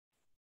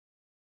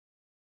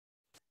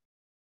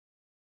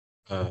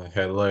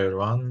Hello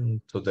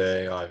everyone.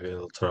 Today I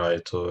will try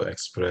to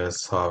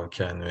express how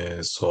can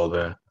we solve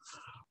a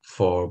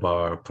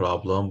 4-bar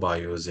problem by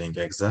using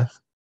Excel.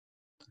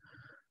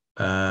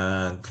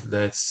 And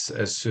let's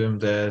assume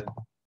that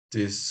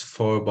this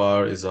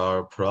 4-bar is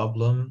our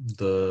problem.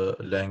 The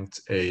length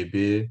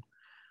AB,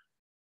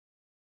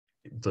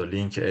 the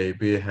link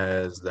AB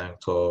has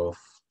length of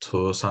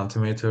 2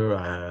 centimeter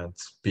and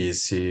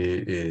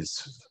BC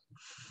is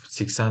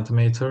 6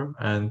 centimeter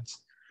and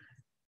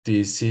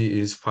DC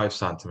is 5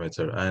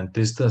 centimeter and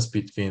distance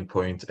between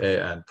point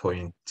A and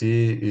point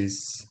D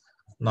is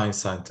 9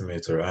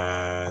 centimeter,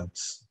 and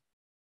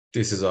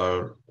this is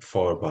our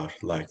 4-bar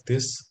like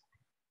this.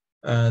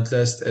 And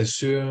let's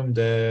assume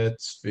that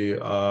we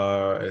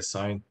are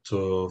assigned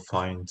to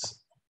find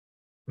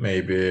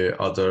maybe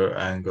other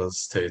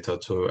angles theta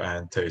 2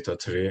 and theta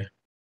 3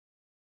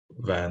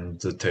 when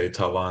the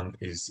theta 1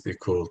 is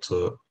equal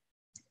to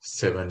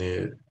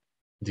 70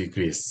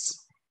 degrees.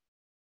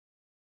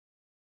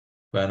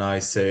 When I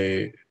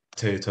say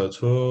theta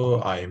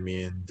 2, I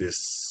mean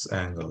this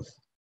angle.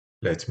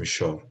 Let me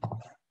show.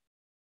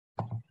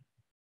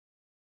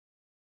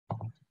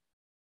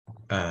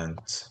 And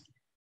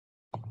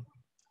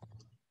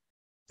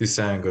this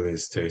angle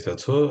is theta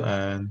 2,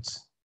 and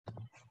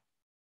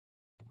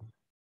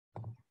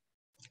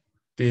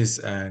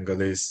this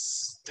angle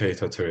is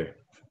theta 3.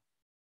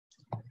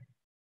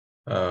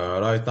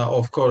 Right now,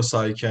 of course,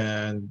 I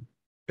can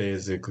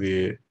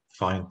basically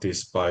find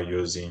this by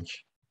using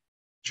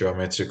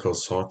geometrical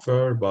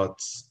software, but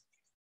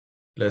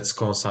let's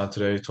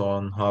concentrate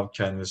on how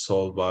can we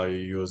solve by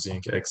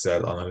using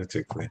Excel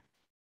analytically.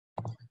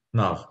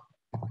 Now,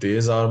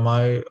 these are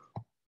my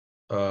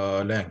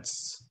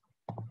lengths.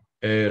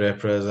 A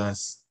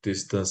represents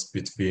distance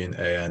between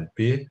A and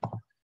B.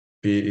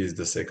 B is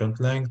the second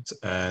length,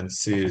 and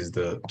C is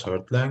the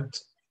third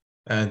length,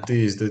 and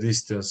D is the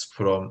distance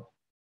from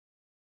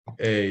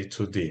A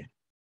to D.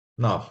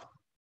 Now,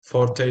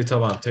 for theta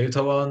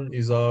 1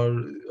 is our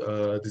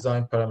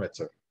design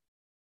parameter.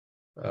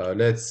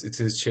 It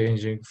is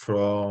changing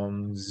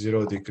from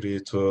 0 degree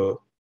to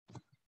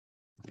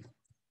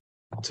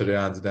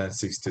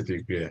 360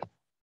 degree.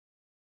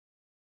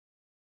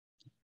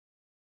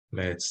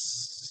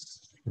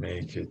 Let's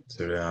make it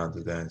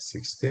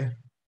 360.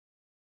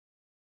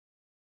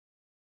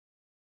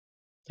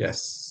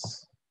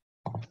 Yes.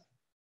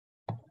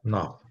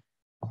 Now,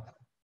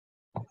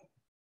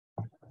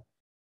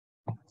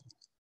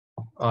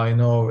 I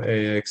know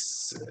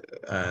AX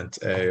and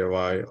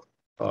AY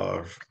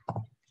are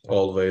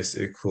always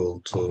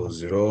equal to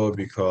 0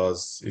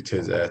 because it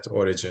is at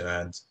origin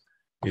and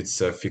it's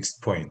a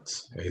fixed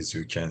point, as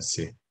you can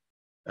see.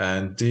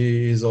 And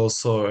D is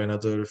also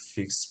another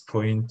fixed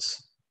point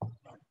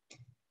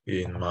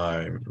in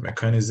my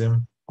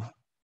mechanism.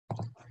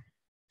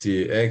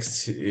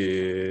 Dx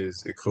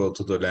is equal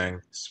to the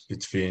length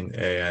between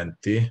A and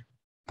D,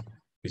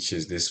 which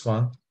is this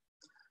one.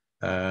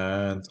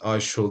 And I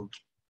should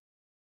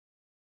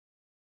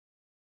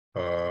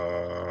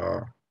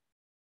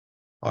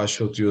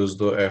use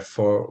the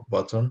F4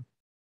 button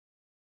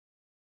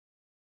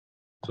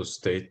to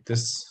state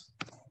this,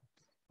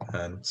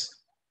 and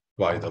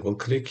by double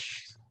click,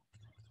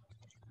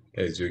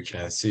 as you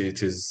can see,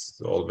 it is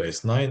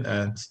always 9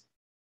 and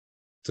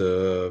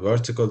the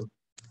vertical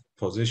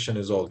position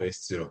is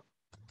always 0.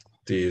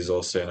 D is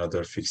also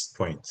another fixed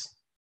point.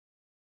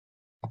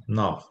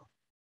 Now,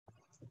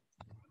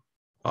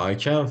 I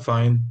can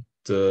find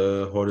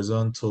the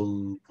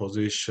horizontal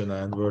position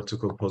and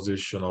vertical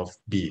position of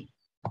B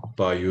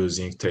by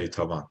using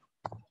theta 1.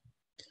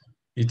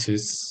 It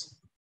is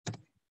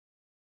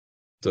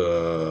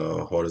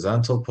the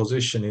horizontal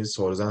position is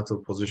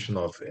horizontal position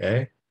of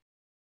A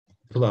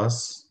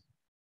plus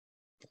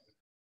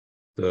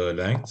the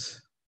length.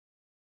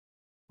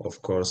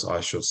 Of course,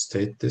 I should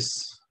state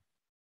this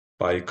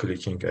by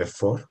clicking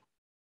F4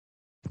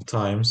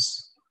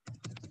 times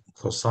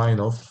cosine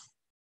of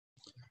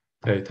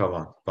theta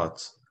 1.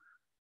 But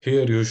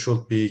here you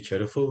should be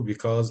careful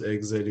because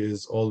Excel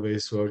is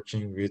always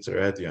working with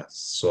radians.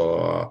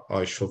 So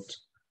I should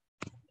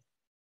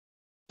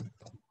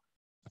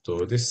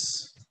do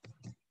this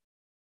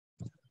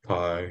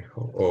pi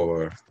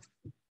over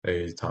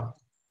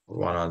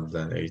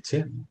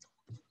 180.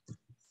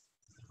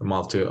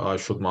 I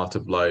should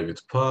multiply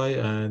with pi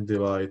and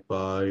divide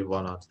by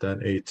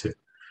 180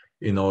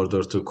 in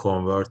order to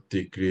convert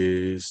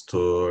degrees to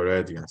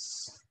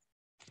radians.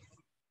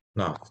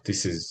 Now,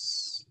 this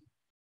is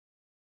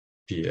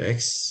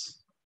px,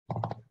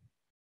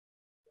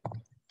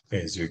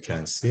 as you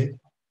can see.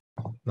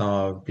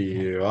 Now,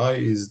 by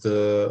is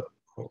the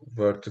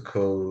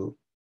vertical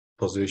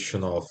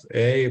position of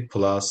A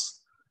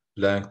plus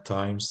length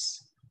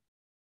times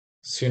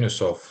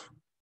sinus of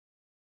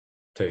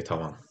theta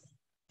 1.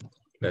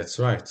 Let's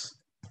write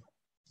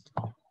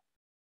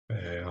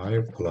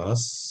AI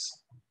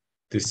plus,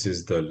 this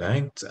is the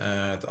length,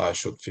 and I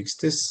should fix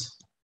this,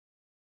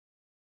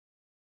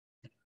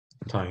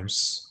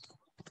 times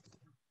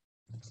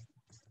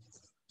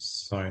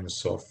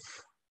sinus of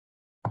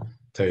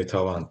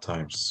theta 1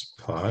 times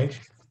pi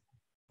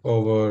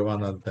over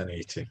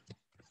 180.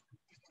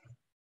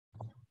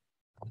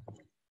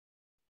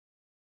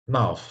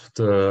 Now,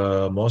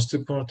 the most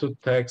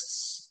important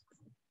task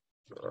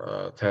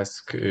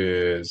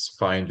is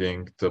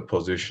finding the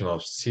position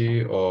of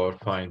C or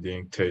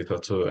finding theta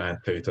 2 and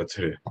theta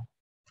 3.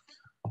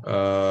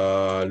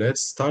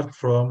 Let's start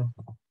from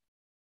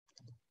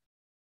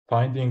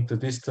finding the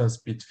distance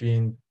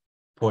between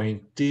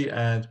point D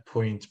and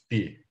point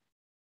B.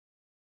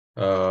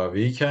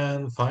 We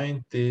can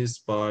find this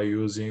by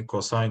using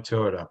cosine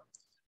theorem.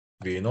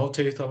 We know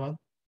theta 1,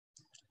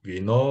 we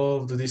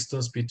know the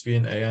distance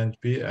between A and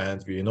B,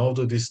 and we know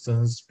the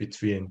distance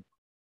between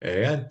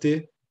A and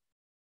D.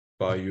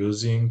 By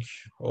using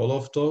all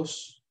of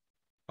those,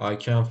 I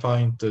can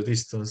find the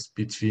distance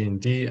between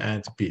D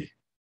and B.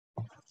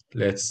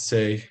 Let's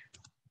say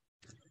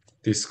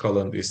this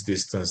column is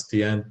distance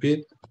D and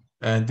B,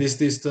 and this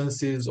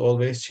distance is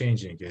always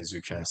changing, as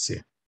you can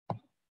see.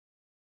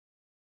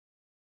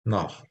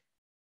 Now,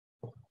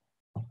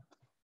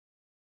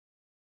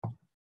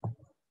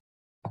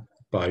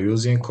 by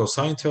using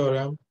cosine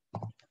theorem,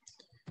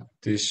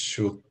 this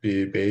should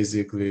be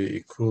basically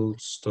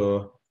equals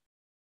to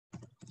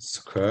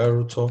square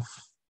root of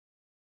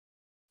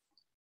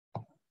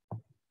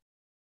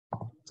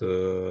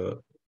the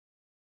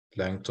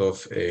length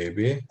of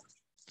AB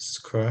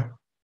square.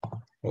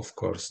 Of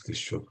course, this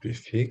should be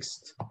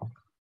fixed,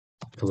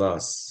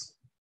 plus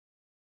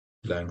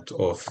length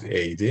of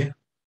AD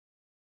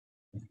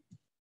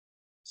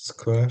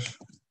square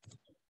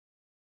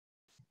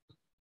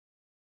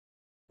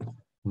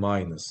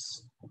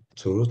minus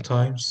 2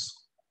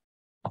 times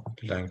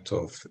length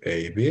of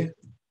AB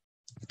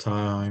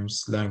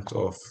times length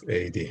of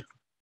AD.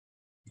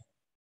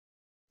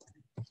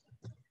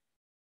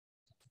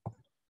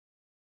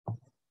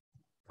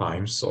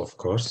 Times, of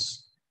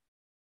course,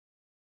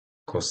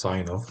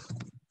 cosine of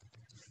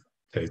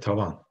theta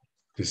 1.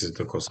 This is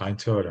the cosine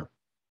theorem.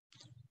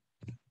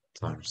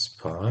 Times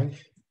pi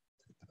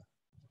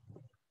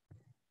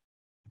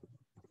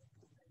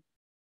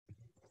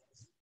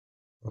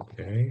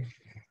okay,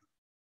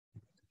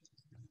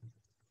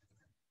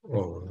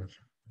 over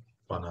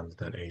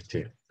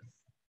 180.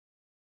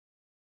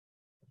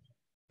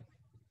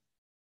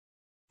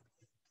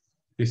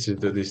 This is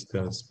the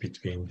distance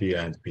between D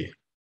and B.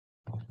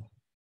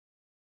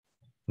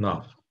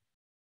 Now,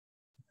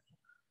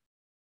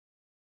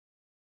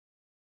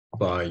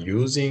 by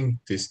using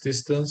this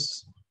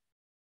distance,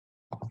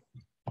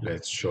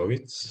 let's show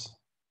it.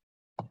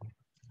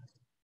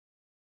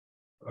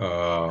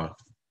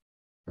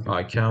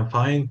 I can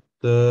find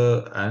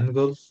the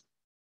angle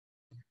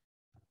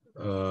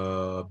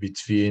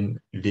between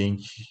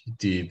link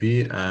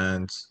DB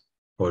and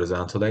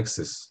horizontal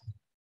axis.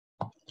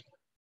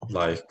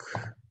 Like,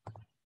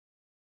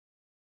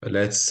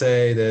 let's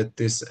say that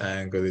this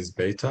angle is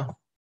beta.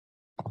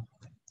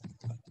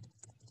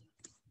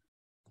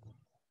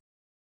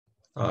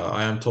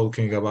 I am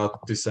talking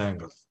about this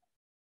angle.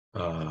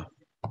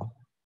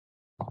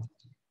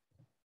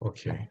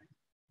 Okay.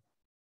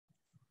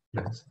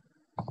 Yes.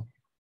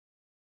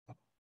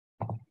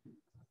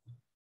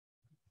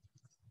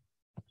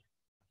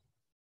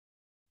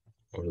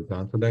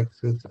 Horizontal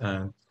axis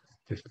and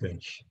this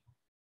link,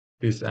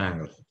 this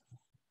angle.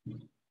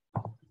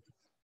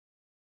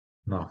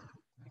 Now,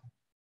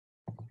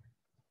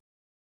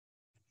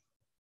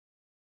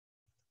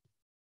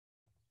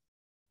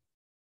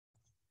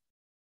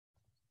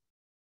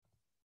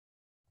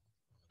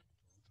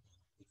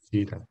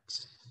 see that.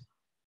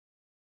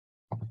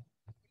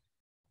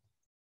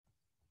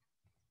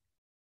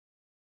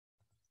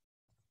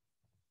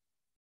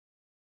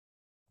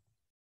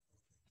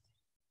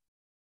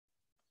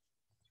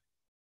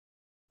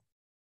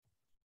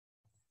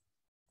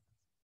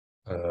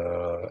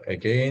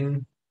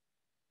 Again,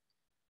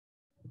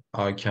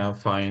 I can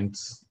find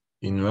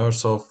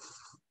inverse of,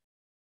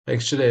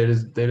 actually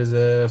there is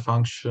a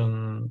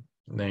function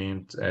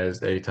named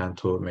as a tan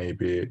 2,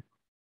 maybe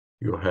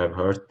you have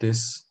heard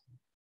this.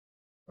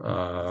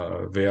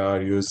 We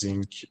are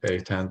using a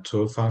tan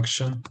 2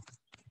 function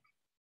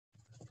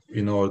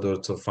in order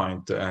to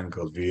find the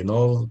angle. We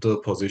know the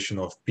position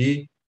of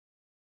B,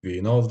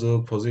 we know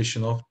the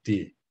position of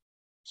D,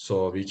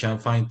 so we can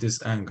find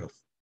this angle.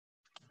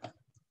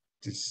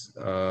 This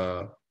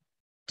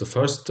the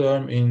first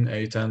term in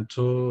a tan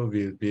 2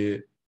 will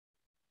be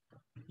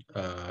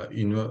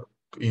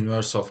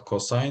inverse of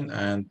cosine,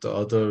 and the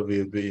other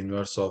will be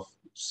inverse of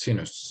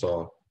sinus.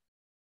 So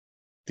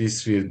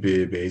this will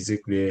be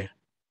basically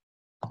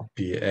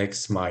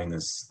bx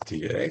minus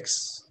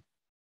dx,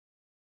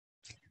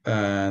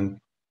 and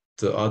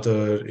the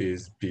other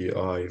is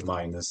bi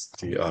minus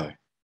di.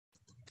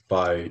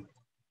 By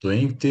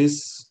doing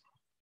this,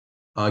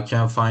 I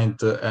can find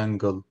the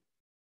angle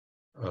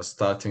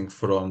starting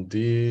from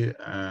D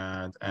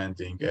and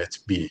ending at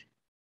B.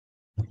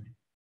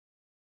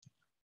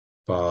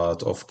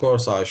 But of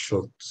course, I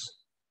should,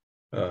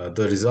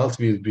 the result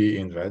will be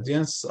in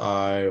radians.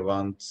 I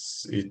want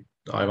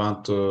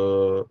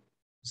to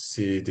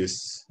see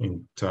this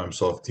in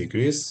terms of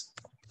degrees.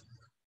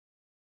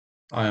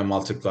 I am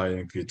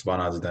multiplying with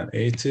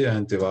 180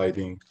 and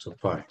dividing to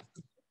pi.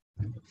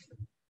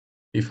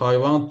 If I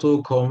want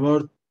to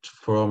convert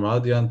from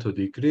radian to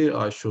degree,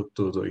 I should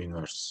do the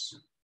inverse.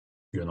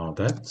 You know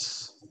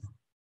that.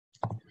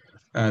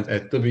 And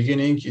at the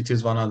beginning, it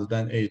is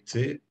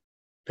 180.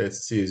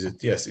 Let's see, is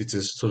it? Yes, it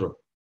is true.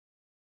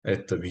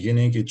 At the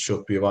beginning, it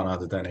should be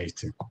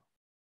 180.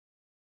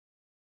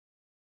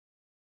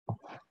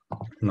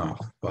 Now,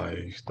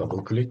 by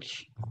double click,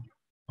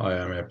 I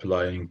am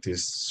applying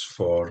this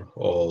for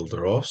all the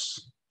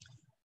rows.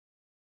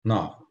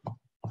 Now,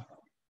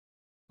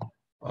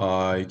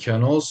 I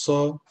can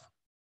also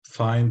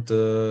find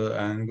the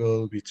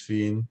angle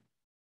between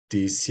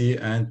DC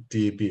and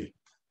DB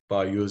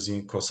by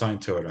using cosine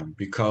theorem,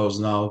 because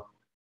now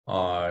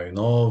I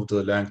know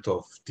the length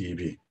of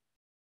DB.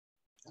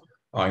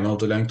 I know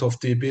the length of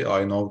DB,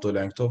 I know the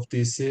length of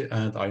DC,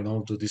 and I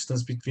know the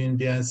distance between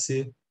B and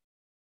C.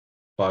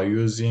 By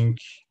using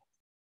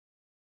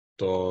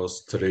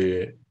those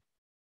three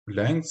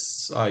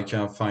lengths, I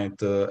can find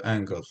the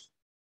angle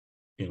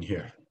in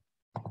here.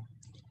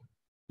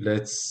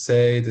 Let's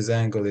say this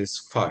angle is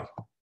phi.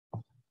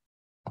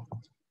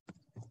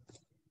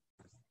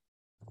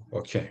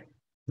 Okay,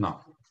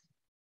 now,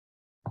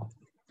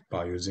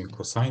 by using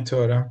cosine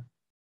theorem,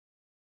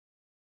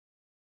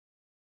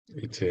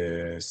 it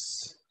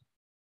is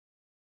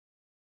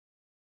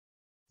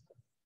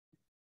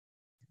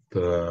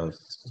the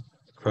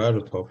square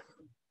root of,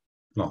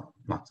 no,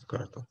 not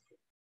square root of,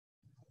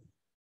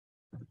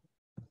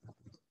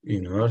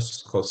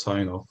 inverse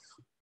cosine of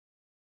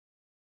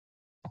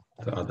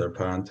the other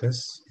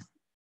parenthesis,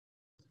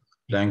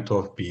 length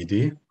of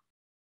BD,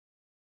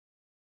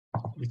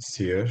 it's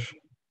here,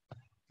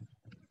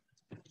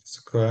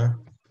 square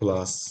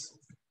plus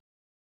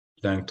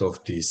length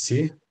of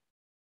DC.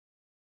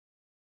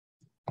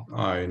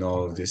 I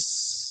know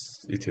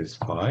this, it is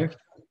 5.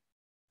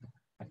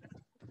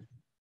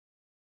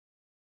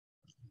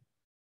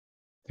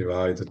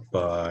 Divided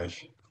by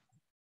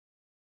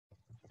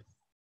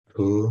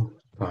 2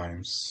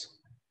 times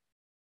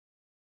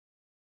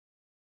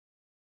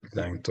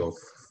length of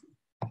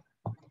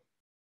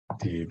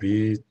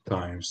dB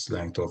times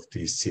length of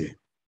DC.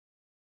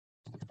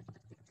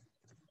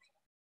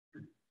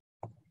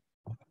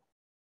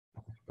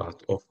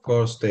 But of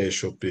course, they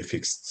should be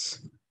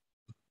fixed.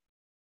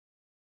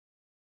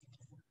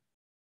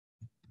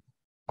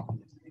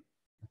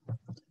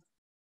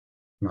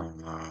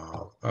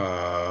 Now,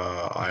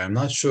 I am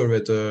not sure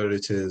whether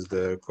it is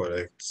the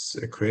correct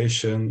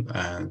equation,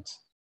 and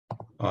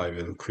I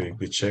will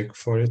quickly check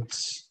for it.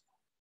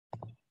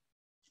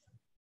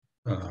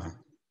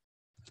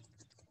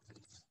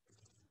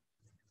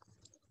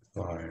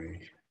 By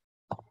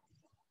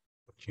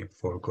looking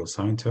for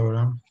cosine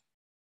theorem.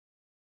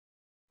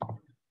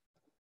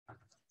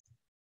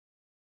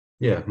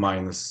 Yeah,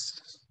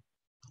 minus,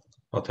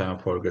 but I am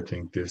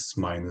forgetting this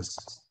minus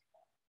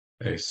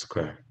a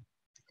square.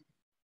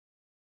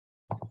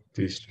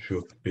 This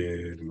should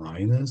be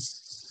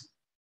minus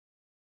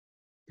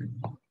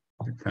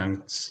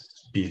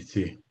length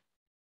BT.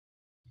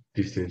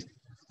 This is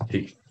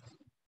T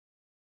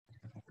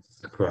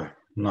square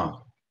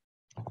now.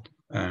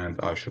 And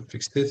I should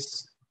fix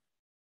this.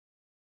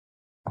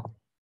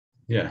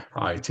 Yeah,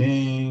 I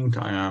think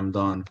I am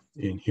done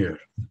in here.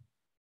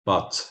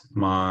 But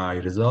my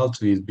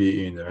result will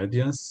be in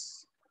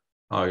radians.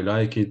 I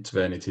like it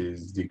when it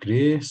is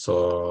degree,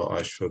 so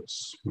I should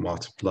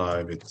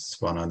multiply with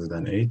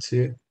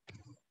 180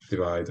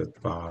 divided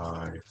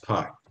by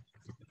pi.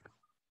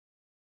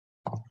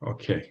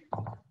 Okay.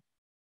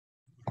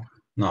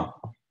 Now,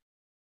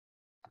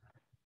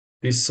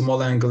 this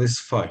small angle is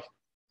phi,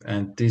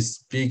 and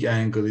this big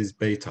angle is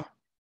beta.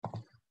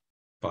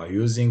 By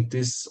using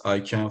this, I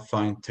can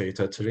find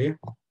theta 3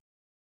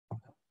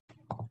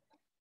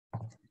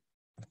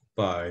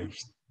 by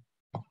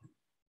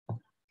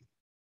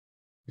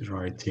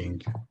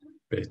writing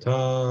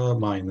beta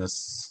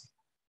minus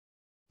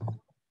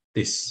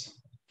this.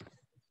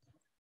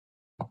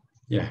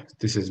 Yeah,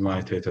 this is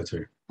my theta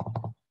 3.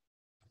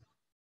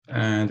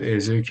 And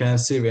as you can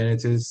see, when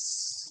it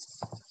is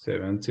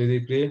 70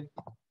 degree,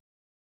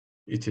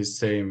 it is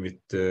same with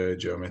the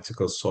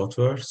geometrical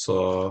software.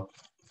 So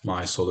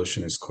my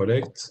solution is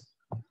correct.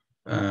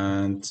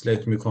 And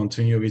let me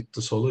continue with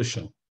the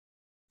solution.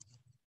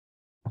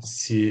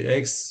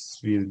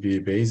 Cx will be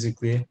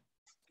basically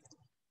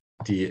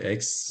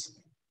dx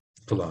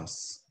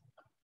plus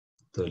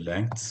the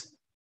length,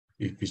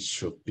 if it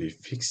should be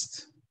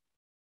fixed,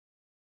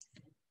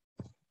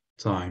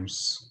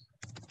 times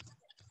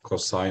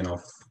cosine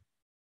of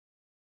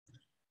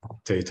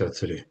theta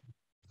 3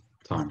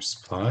 times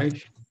pi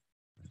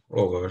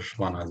over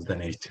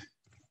 180.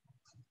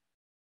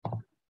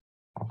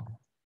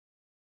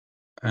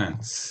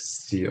 And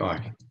Ci,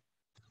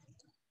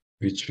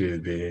 which will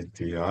be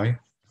di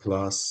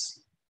plus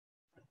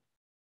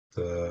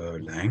the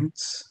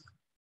length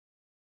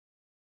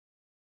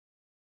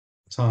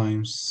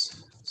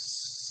times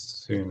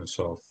sinus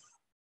of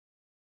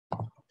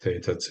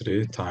theta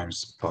 3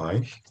 times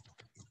pi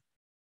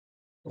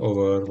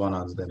over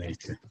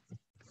 180.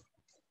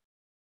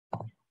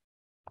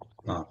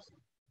 Now,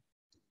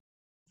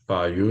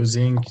 by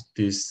using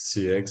this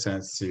Cx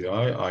and Ci,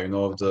 I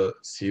know the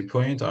C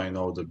point, I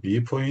know the B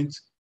point.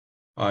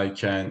 I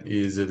can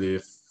easily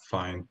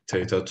find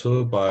theta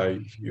 2 by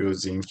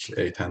using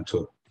 8 and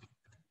 2.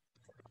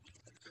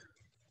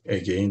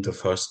 Again, the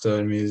first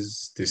term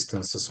is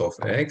distances of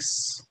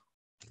x,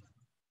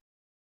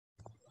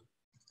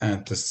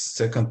 and the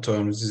second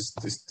term is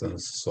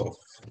distance of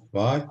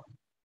y.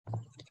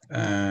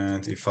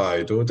 And if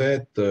I do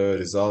that, the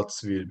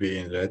results will be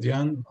in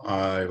radian.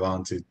 I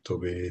want it to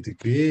be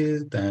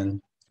degrees,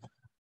 then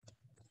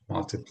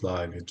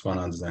multiply with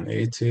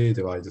 180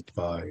 divided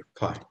by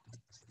pi.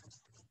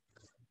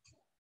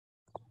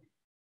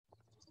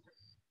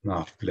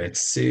 Now,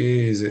 let's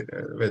see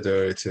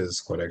whether it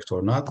is correct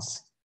or not.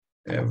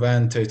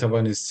 When theta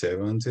 1 is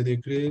 70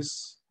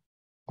 degrees,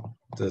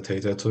 the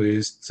theta 2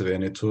 is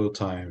 22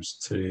 times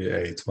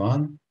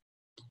 381.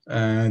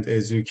 And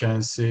as you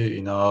can see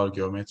in our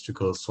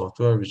geometrical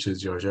software, which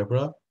is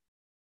GeoGebra,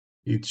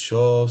 it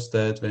shows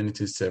that when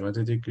it is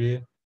 70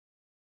 degree,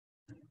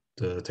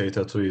 the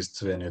theta 2 is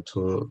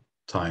 22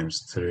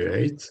 times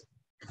 38,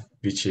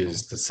 which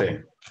is the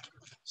same.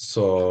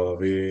 So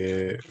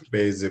we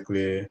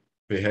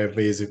have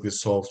basically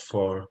solved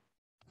for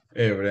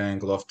every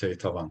angle of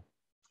theta 1.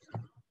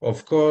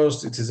 Of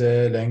course, it is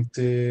a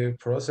lengthy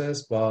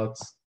process, but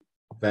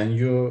when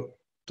you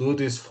do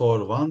this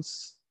for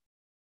once,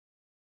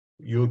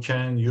 you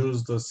can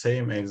use the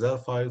same Excel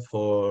file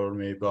for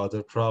maybe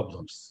other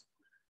problems.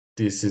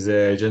 This is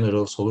a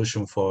general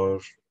solution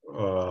for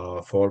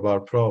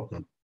 4-bar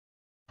problem.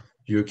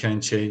 You can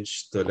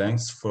change the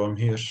length from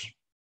here,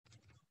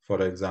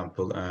 for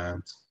example,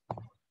 and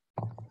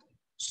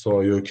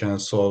so you can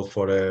solve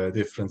for a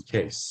different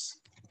case.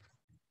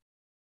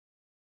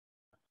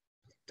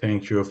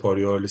 Thank you for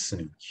your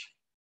listening.